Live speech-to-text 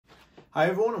Hi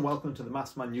everyone and welcome to the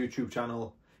Mathsman YouTube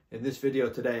channel. In this video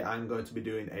today I'm going to be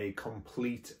doing a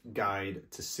complete guide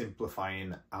to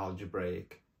simplifying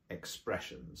algebraic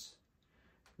expressions.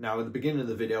 Now at the beginning of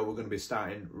the video we're going to be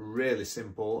starting really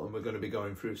simple and we're going to be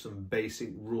going through some basic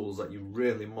rules that you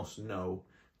really must know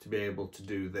to be able to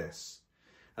do this.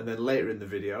 And then later in the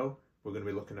video we're going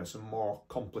to be looking at some more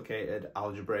complicated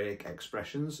algebraic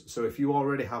expressions. So if you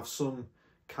already have some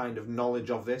kind of knowledge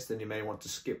of this, then you may want to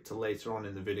skip to later on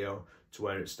in the video to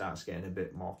where it starts getting a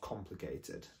bit more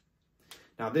complicated.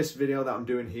 Now this video that I'm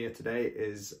doing here today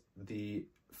is the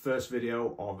first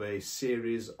video of a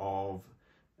series of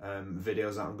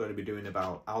videos that I'm going to be doing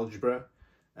about algebra,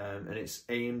 and it's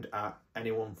aimed at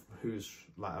anyone who's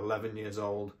like 11 years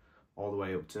old all the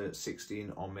way up to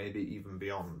 16 or maybe even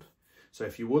beyond. So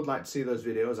if you would like to see those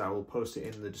videos, I will post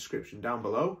it in the description down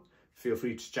below. Feel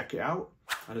free to check it out,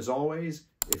 and as always,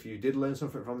 if you did learn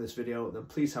something from this video, then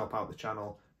please help out the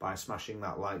channel by smashing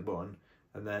that like button.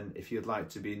 And then if you'd like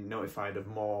to be notified of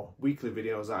more weekly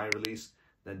videos that I release,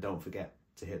 then don't forget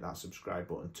to hit that subscribe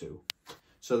button too.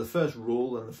 So the first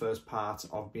rule and the first part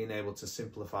of being able to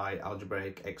simplify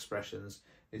algebraic expressions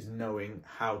is knowing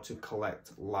how to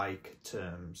collect like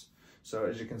terms. So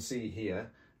as you can see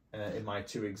here, in my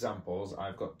two examples,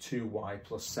 I've got 2y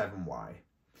plus 7y.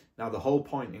 Now the whole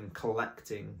point in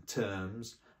collecting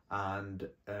terms and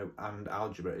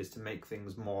algebra is to make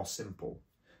things more simple.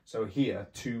 So here,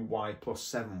 2y plus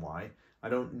 7y, I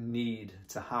don't need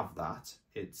to have that.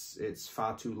 It's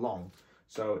far too long.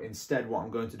 So instead what I'm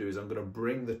going to do is I'm going to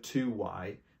bring the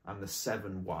 2y and the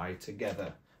 7y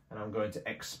together, and I'm going to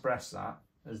express that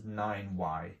as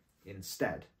 9y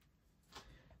instead.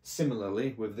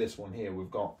 Similarly with this one here,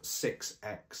 we've got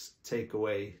 6x take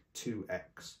away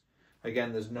 2x.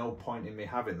 Again, there's no point in me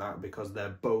having that because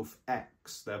they're both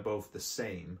x, they're both the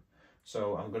same.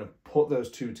 So I'm going to put those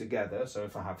two together. So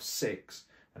if I have 6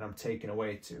 and I'm taking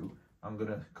away 2, I'm going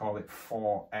to call it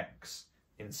 4x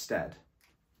instead.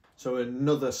 So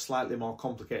another slightly more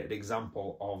complicated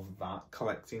example of that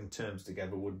collecting terms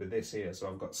together would be this here. So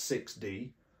I've got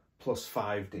 6d plus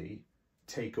 5d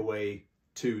take away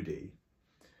 2d.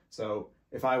 So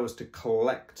if I was to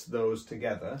collect those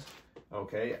together,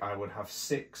 okay, I would have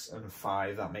 6 and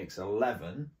 5, that makes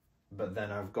 11, but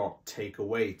then I've got take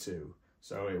away 2.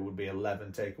 So it would be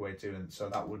 11 take away 2, and so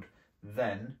that would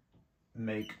then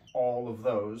make all of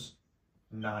those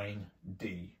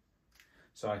 9d.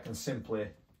 So I can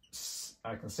simplify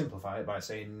it by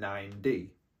saying 9d.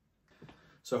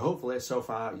 So hopefully so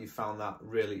far you found that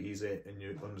really easy and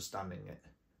you're understanding it,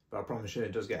 but I promise you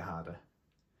it does get harder.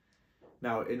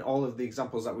 Now, in all of the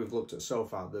examples that we've looked at so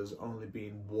far, there's only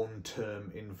been one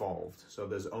term involved. So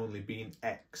there's only been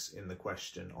x in the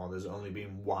question, or there's only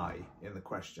been y in the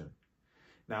question.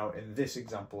 Now, in this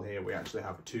example here, we actually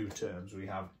have two terms. We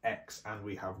have x and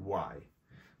we have y.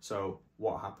 So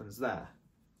what happens there?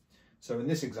 So in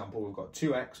this example, we've got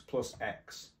 2x plus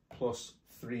x plus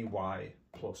 3y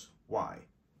plus y.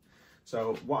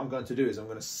 So what I'm going to do is I'm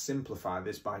going to simplify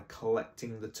this by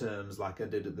collecting the terms like I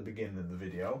did at the beginning of the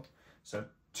video. So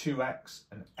 2x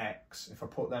and x, if I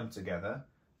put them together,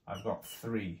 I've got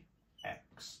 3x.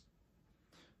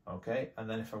 Okay, and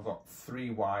then if I've got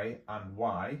 3y and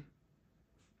y,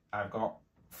 I've got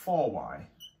 4y.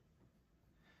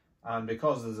 And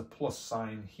because there's a plus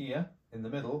sign here in the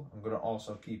middle, I'm going to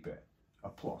also keep it a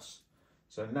plus.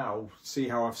 So now, see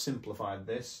how I've simplified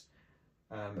this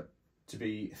to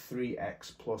be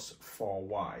 3x plus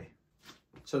 4y.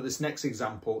 So this next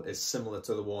example is similar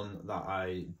to the one that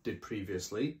I did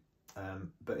previously,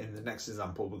 but in the next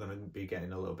example we're going to be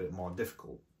getting a little bit more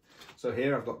difficult. So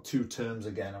here I've got two terms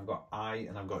again, I've got I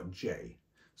and I've got J.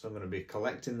 So I'm going to be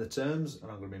collecting the terms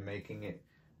and I'm going to be making it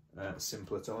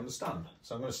simpler to understand.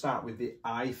 So I'm going to start with the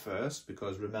I first,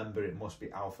 because remember it must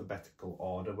be alphabetical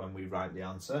order when we write the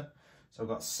answer. So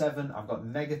I've got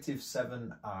negative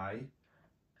 7i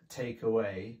take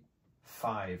away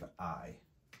 5i.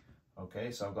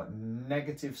 Okay, so I've got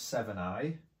negative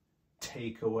 7i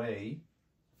take away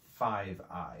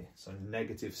 5i. So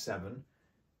negative 7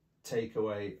 take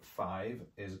away 5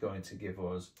 is going to give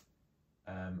us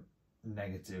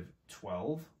negative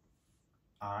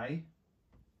 12i.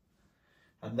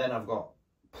 And then I've got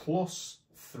plus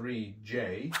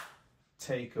 3j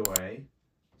take away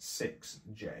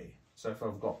 6j. So if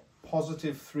I've got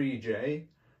positive 3j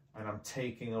and I'm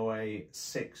taking away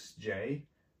 6j,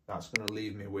 that's going to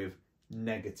leave me with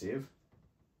negative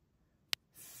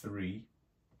 3j.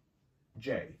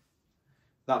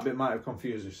 That bit might have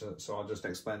confused you, so I'll just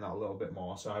explain that a little bit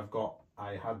more. So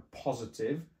I had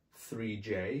positive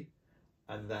 3j,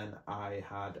 and then I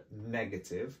had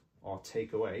negative, or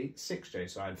take away, 6j.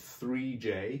 So I had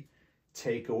 3j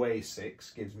take away 6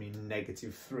 gives me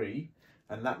negative 3,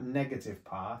 and that negative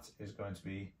part is going to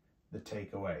be the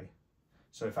take away.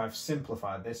 So if I've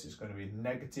simplified this, it's going to be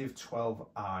negative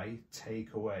 12i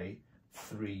take away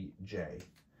 3j.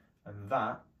 And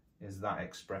that is that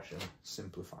expression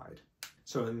simplified.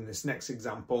 So in this next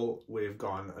example, we've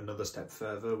gone another step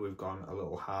further, we've gone a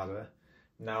little harder.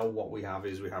 Now what we have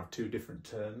is we have two different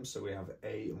terms, so we have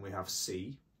a and we have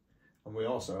c, and we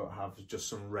also have just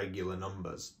some regular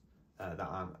numbers that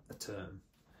aren't a term.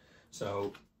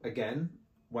 So again,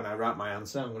 when I write my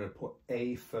answer, I'm going to put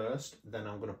a first, then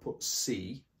I'm going to put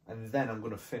c, and then I'm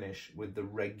going to finish with the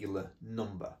regular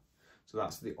number. So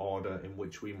that's the order in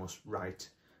which we must write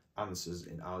answers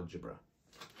in algebra.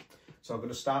 So I'm going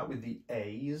to start with the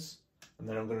a's, and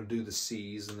then I'm going to do the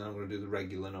c's, and then I'm going to do the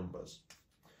regular numbers.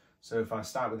 So if I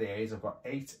start with the a's, I've got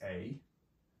 8a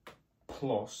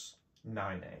plus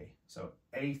 9a. So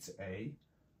 8a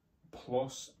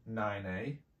plus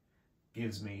 9a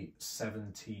gives me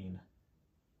 17a.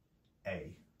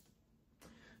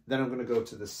 Then I'm going to go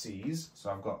to the c's.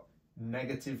 So I've got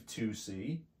negative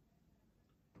 2c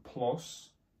plus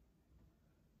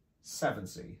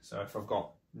 7c. So if I've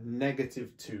got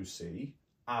negative 2c,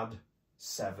 add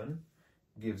 7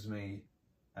 gives me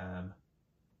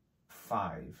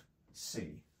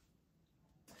 5c.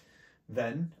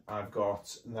 Then I've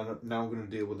got, now I'm going to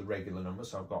deal with the regular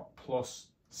numbers. So I've got plus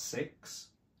 6,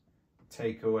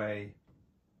 take away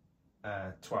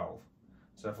 12.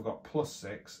 So if I've got plus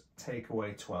 6, take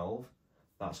away 12,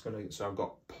 that's going to, so I've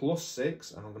got plus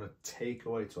 6 and I'm going to take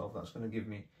away 12, that's going to give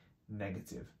me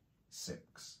negative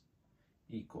 6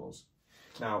 equals.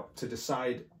 Now to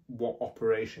decide what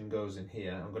operation goes in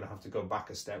here, I'm going to have to go back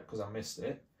a step because I missed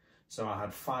it. So I had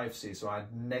 5c, so I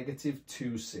had negative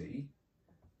 2c,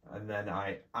 and then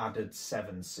I added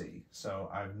 7c. So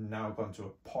I've now gone to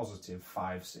a positive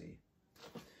 5c.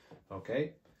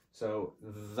 Okay, so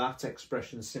that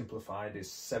expression simplified is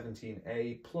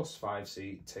 17a plus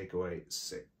 5c take away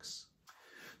 6.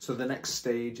 So the next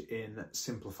stage in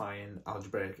simplifying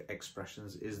algebraic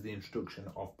expressions is the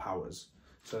introduction of powers.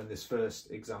 So in this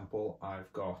first example,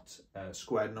 I've got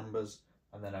squared numbers,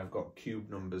 and then I've got cube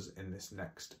numbers in this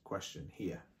next question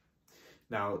here.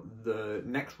 Now, the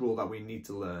next rule that we need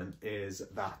to learn is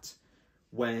that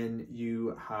when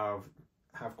you have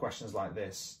questions like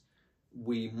this,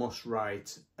 we must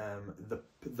write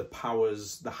the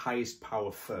powers, the highest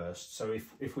power first. So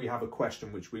if we have a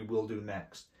question, which we will do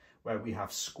next, where we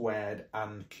have squared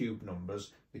and cube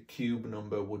numbers, the cube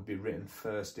number would be written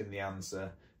first in the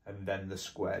answer and then the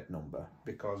squared number,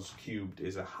 because cubed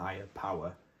is a higher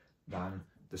power than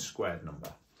the squared number.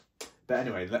 But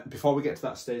anyway, before we get to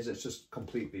that stage, let's just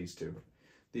complete these two.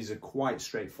 These are quite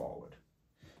straightforward.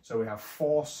 So we have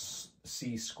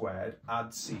 4c squared,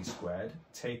 add c squared,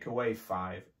 take away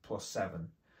 5 plus 7.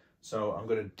 So I'm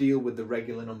going to deal with the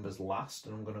regular numbers last,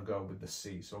 and I'm going to go with the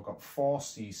c. So I've got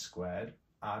 4c squared,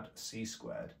 add c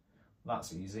squared.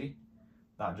 That's easy.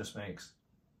 That just makes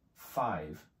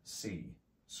 5c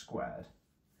squared.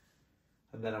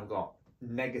 And then I've got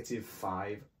negative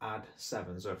 5 add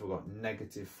 7. So if I've got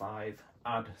negative 5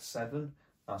 add 7,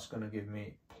 that's going to give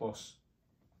me plus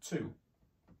 2.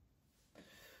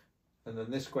 And then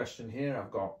this question here,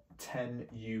 I've got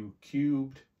 10u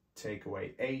cubed take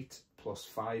away 8 plus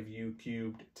 5u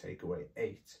cubed take away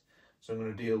 8. So I'm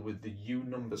going to deal with the u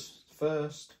numbers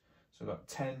first. So I've got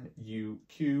 10u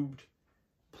cubed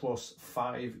plus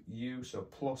 5u, so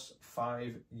plus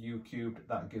 5u cubed,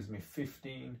 that gives me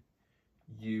 15u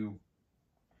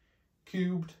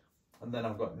cubed. And then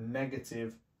I've got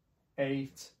negative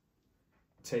 8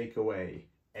 take away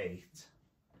 8.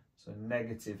 So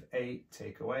negative 8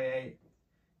 take away 8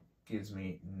 gives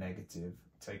me negative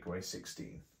take away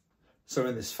 16. So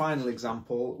in this final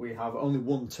example, we have only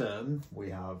one term.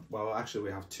 We have, well, actually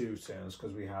we have two terms,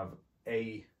 because we have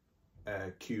a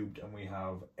cubed and we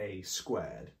have a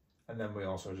squared, and then we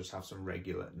also just have some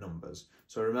regular numbers.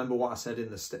 So remember what I said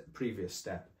in the previous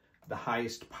step, the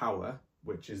highest power,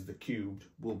 which is the cubed,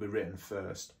 will be written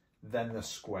first, then the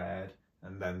squared,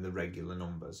 and then the regular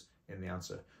numbers in the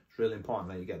answer. It's really important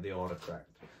that you get the order correct.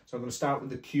 So I'm going to start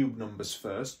with the cube numbers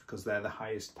first, because they're the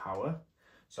highest power.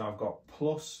 So I've got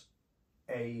plus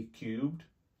a cubed,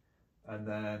 and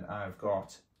then I've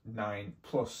got 9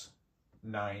 plus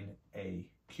 9a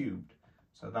cubed.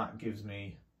 So that gives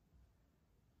me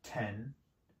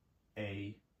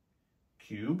 10a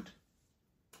cubed.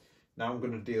 Now I'm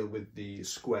going to deal with the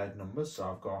squared numbers. So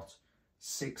I've got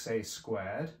 6a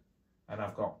squared, and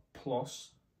I've got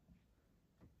plus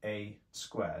a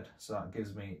squared. So that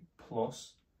gives me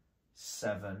plus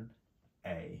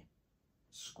 7a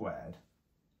squared.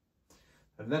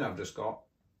 And then I've just got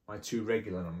my two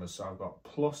regular numbers. So I've got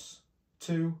plus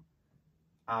 2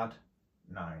 add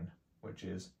 9, which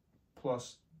is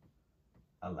plus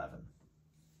 11.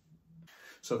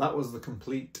 So that was the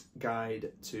complete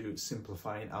guide to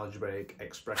simplifying algebraic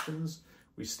expressions.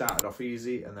 We started off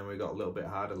easy and then we got a little bit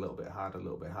harder, a little bit harder, a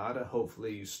little bit harder.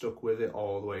 Hopefully you stuck with it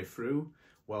all the way through.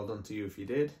 Well done to you if you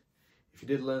did. If you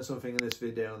did learn something in this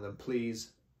video, then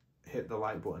please hit the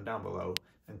like button down below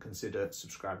and consider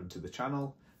subscribing to the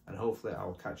channel. And hopefully I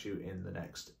will catch you in the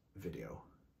next video.